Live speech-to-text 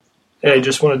Hey, I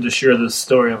just wanted to share this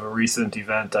story of a recent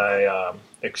event I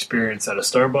experienced at a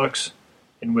Starbucks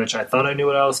in which I thought I knew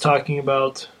what I was talking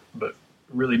about, but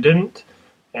really didn't.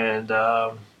 And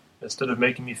instead of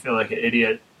making me feel like an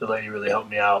idiot, the lady really helped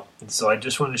me out. And so I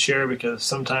just wanted to share because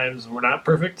sometimes we're not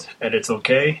perfect and it's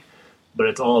okay, but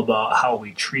it's all about how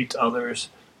we treat others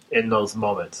in those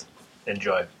moments.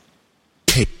 Enjoy.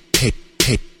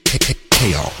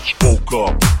 Chaos. Woke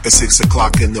up at 6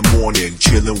 o'clock in the morning,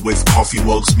 chilling with coffee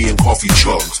mugs, me and coffee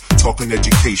chugs, talking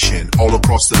education all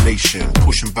across the nation,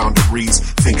 pushing boundaries,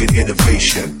 thinking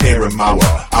innovation. Aaron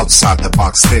Mauer, outside the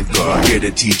box thinker, here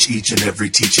to teach each and every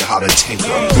teacher how to tinker.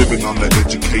 Living on the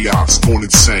edge of chaos, going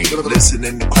insane.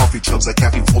 Listening to coffee chugs like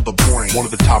caffeine for the brain. One of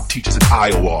the top teachers in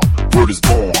Iowa, word is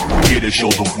born, here to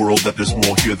show the world that there's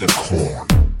more here than corn.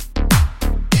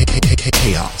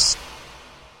 Chaos.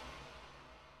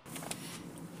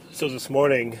 So this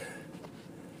morning,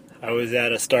 I was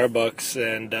at a Starbucks,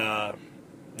 and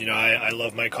I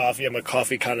love my coffee. I'm a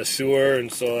coffee connoisseur,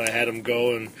 and so I had them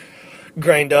go and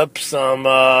grind up some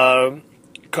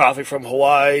coffee from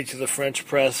Hawaii to the French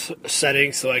press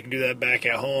setting, so I can do that back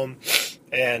at home.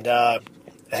 And I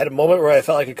had a moment where I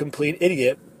felt like a complete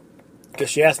idiot because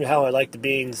she asked me how I like the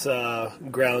beans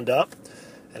ground up,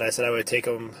 and I said I would take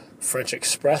them French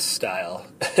Express style.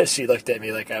 She looked at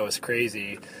me like I was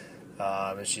crazy.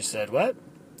 And she said, "What?"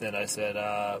 And I said,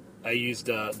 "I used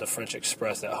the French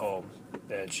Express at home."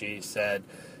 And she said,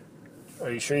 "Are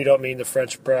you sure you don't mean the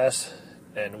French press?"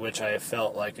 And which I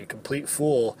felt like a complete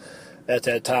fool at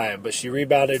that time. But she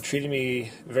rebounded, treated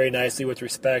me very nicely with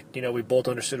respect. You know, we both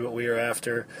understood what we were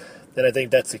after. And I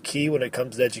think that's the key when it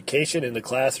comes to education in the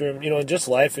classroom, and just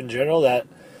life in general, that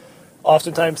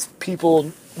oftentimes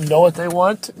people know what they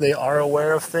want. They are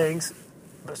aware of things.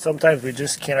 But sometimes we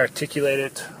just can't articulate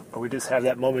it, or we just have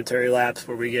that momentary lapse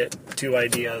where we get two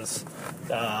ideas,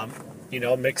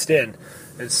 mixed in.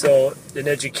 And so in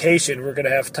education, we're going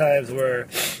to have times where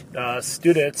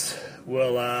students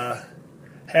will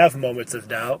have moments of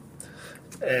doubt,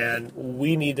 and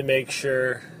we need to make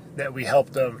sure that we help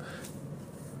them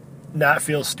not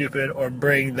feel stupid or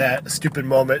bring that stupid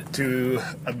moment to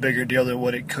a bigger deal than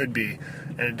what it could be.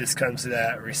 And it just comes to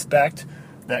that respect,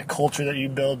 that culture that you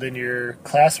build in your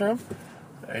classroom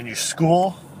and your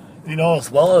school,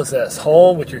 as well as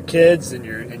home with your kids and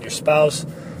your spouse.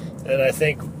 And I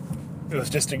think it was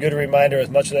just a good reminder, as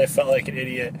much as I felt like an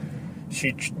idiot,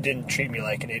 she didn't treat me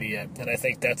like an idiot. And I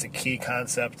think that's a key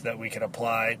concept that we can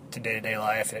apply to day-to-day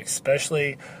life,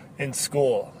 especially in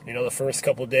school. The first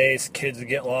couple of days, kids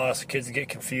get lost, kids get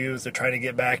confused. They're trying to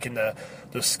get back in the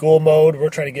school mode. We're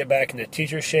trying to get back into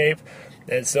teacher shape.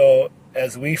 And so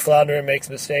as we flounder and make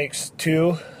mistakes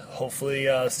too, hopefully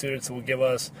students will give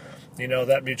us,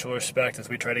 that mutual respect as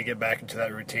we try to get back into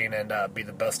that routine and be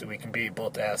the best that we can be,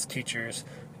 both as teachers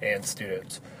and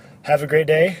students. Have a great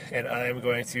day, and I am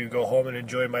going to go home and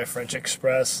enjoy my French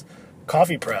Express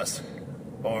coffee press,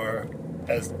 or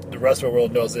as the rest of the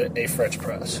world knows it, a French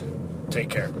press. Take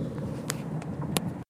care.